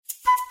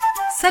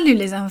Salut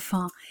les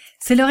enfants,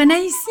 c'est Lorena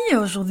ici et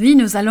aujourd'hui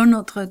nous allons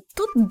notre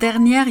toute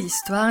dernière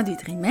histoire du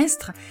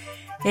trimestre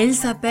et elle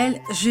s'appelle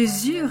 «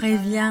 Jésus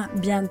revient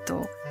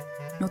bientôt ».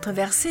 Notre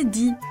verset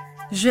dit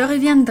 « Je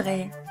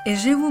reviendrai et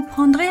je vous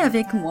prendrai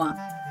avec moi,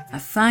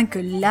 afin que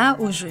là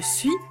où je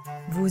suis,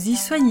 vous y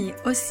soyez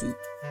aussi ».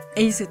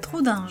 Et il se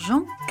trouve dans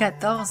Jean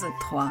 14,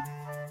 3.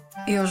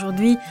 Et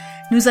aujourd'hui,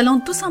 nous allons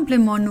tout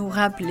simplement nous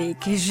rappeler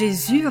que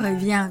Jésus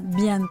revient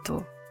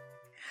bientôt.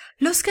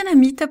 Lorsqu'un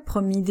ami t'a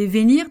promis de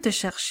venir te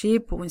chercher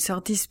pour une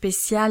sortie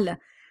spéciale,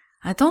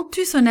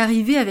 attends-tu son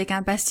arrivée avec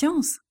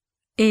impatience?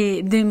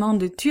 Et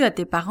demandes-tu à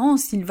tes parents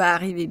s'il va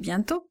arriver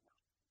bientôt?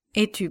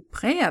 Es-tu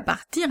prêt à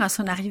partir à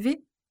son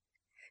arrivée?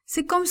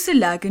 C'est comme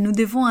cela que nous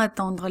devons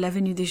attendre la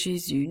venue de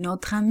Jésus,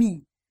 notre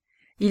ami.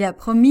 Il a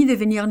promis de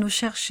venir nous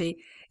chercher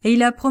et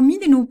il a promis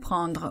de nous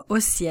prendre au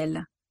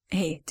ciel.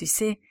 Et, tu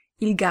sais,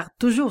 il garde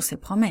toujours ses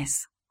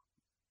promesses.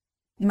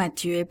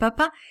 Matthieu et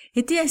papa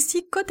étaient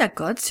assis côte à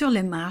côte sur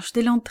les marches de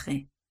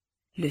l'entrée.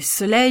 Le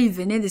soleil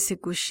venait de se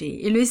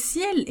coucher et le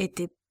ciel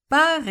était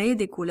paré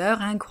de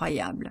couleurs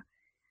incroyables.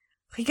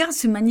 « Regarde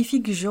ce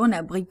magnifique jaune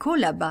abricot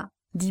là-bas »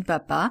 dit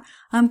papa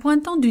en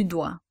pointant du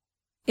doigt.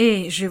 «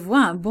 Et je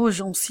vois un beau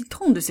jaune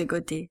citron de ce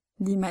côté »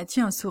 dit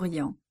Matthieu en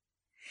souriant.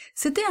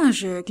 C'était un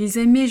jeu qu'ils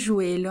aimaient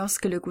jouer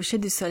lorsque le coucher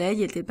du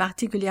soleil était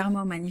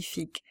particulièrement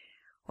magnifique.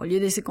 Au lieu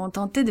de se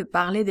contenter de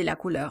parler de la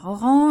couleur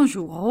orange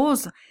ou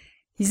rose,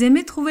 ils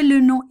aimaient trouver le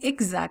nom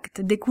exact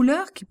des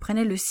couleurs qui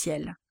prenaient le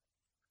ciel.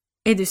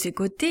 Et de ce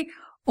côté,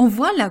 on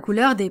voit la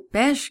couleur des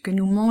pêches que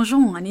nous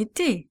mangeons en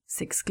été,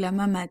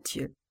 s'exclama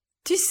Matthieu.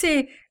 Tu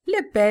sais,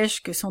 les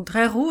pêches qui sont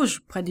très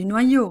rouges près du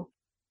noyau.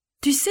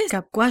 Tu sais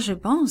à quoi je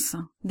pense?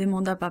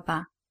 Demanda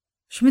papa.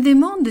 Je me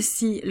demande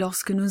si,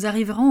 lorsque nous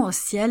arriverons au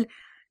ciel,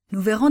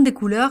 nous verrons des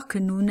couleurs que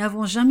nous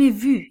n'avons jamais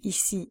vues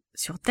ici,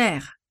 sur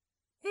terre.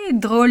 Eh,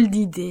 drôle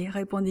d'idée,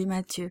 répondit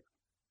Matthieu.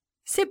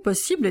 C'est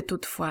possible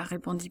toutefois,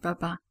 répondit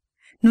papa.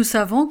 Nous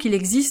savons qu'il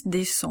existe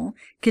des sons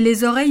que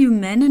les oreilles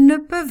humaines ne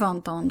peuvent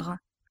entendre.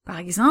 Par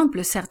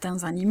exemple,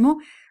 certains animaux,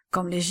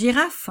 comme les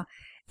girafes,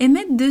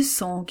 émettent des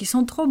sons qui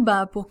sont trop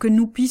bas pour que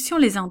nous puissions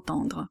les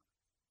entendre.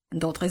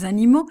 D'autres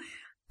animaux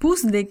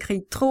poussent des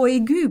cris trop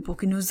aigus pour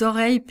que nos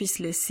oreilles puissent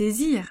les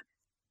saisir.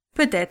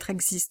 Peut-être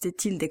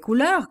existe-t-il des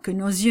couleurs que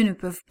nos yeux ne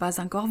peuvent pas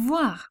encore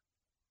voir.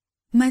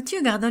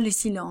 Matthieu garda le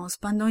silence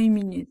pendant 1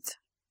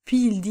 minute,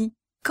 puis il dit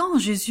 « Quand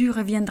Jésus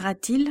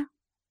reviendra-t-il » ?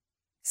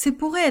 « Ce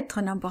pourrait être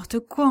n'importe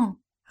quand,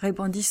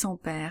 répondit son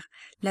père.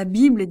 La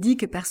Bible dit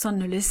que personne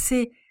ne le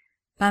sait,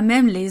 pas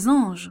même les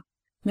anges.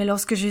 Mais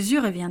lorsque Jésus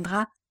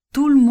reviendra,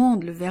 tout le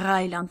monde le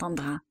verra et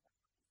l'entendra.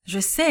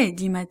 Je sais,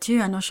 dit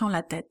Matthieu en hochant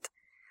la tête.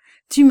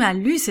 Tu m'as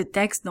lu ce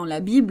texte dans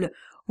la Bible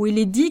où il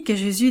est dit que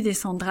Jésus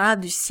descendra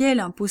du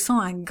ciel en poussant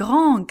un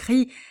grand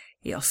cri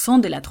et au son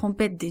de la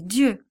trompette des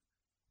dieux.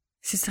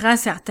 Ce sera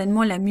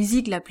certainement la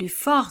musique la plus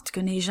forte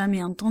qu'on ait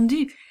jamais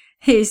entendue.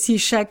 Et si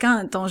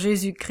chacun entend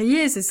Jésus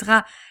crier, ce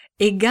sera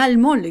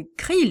également le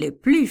cri le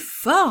plus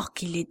fort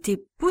qu'il ait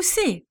été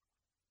poussé.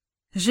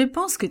 Je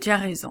pense que tu as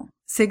raison,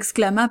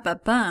 s'exclama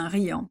papa en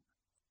riant.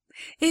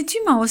 Et tu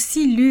m'as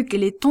aussi lu que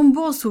les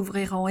tombeaux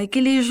s'ouvriront et que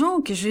les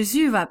gens que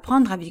Jésus va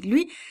prendre avec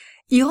lui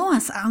iront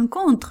à sa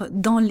rencontre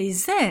dans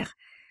les airs.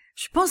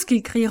 Je pense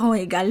qu'ils crieront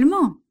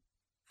également.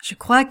 Je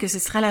crois que ce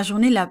sera la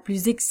journée la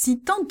plus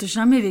excitante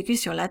jamais vécue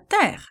sur la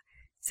terre,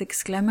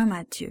 s'exclama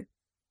Matthieu.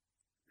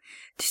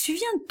 Te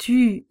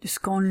souviens-tu de ce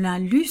qu'on a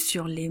lu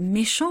sur les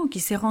méchants qui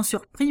seront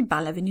surpris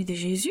par la venue de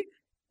Jésus?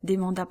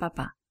 Demanda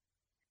papa.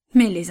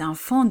 Mais les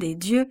enfants des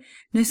dieux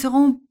ne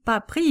seront pas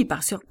pris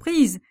par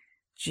surprise.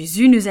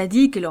 Jésus nous a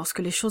dit que lorsque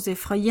les choses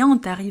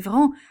effrayantes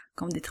arriveront,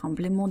 comme des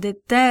tremblements de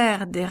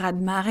terre, des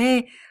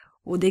raz-de-marée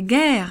ou des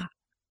guerres,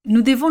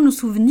 nous devons nous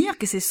souvenir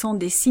que ce sont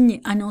des signes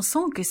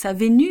annonçant que sa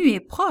venue est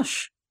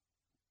proche.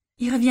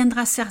 Il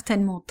reviendra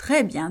certainement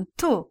très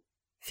bientôt,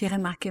 fit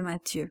remarquer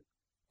Matthieu.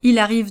 Il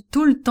arrive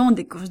tout le temps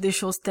des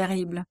choses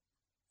terribles.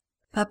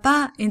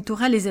 Papa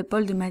entoura les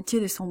épaules de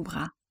Matthieu de son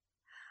bras.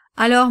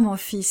 Alors, mon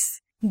fils,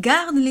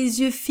 garde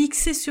les yeux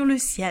fixés sur le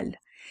ciel,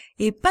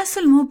 et pas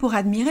seulement pour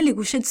admirer les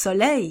couchers de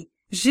soleil.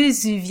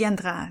 Jésus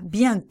viendra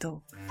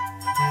bientôt.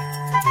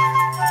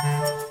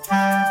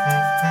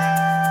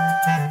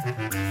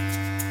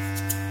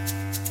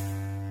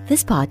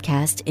 This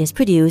podcast is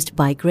produced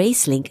by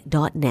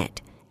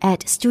Gracelink.net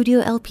at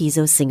Studio El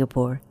Piso,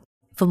 Singapore.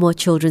 For more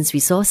children's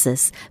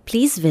resources,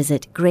 please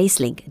visit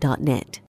Gracelink.net.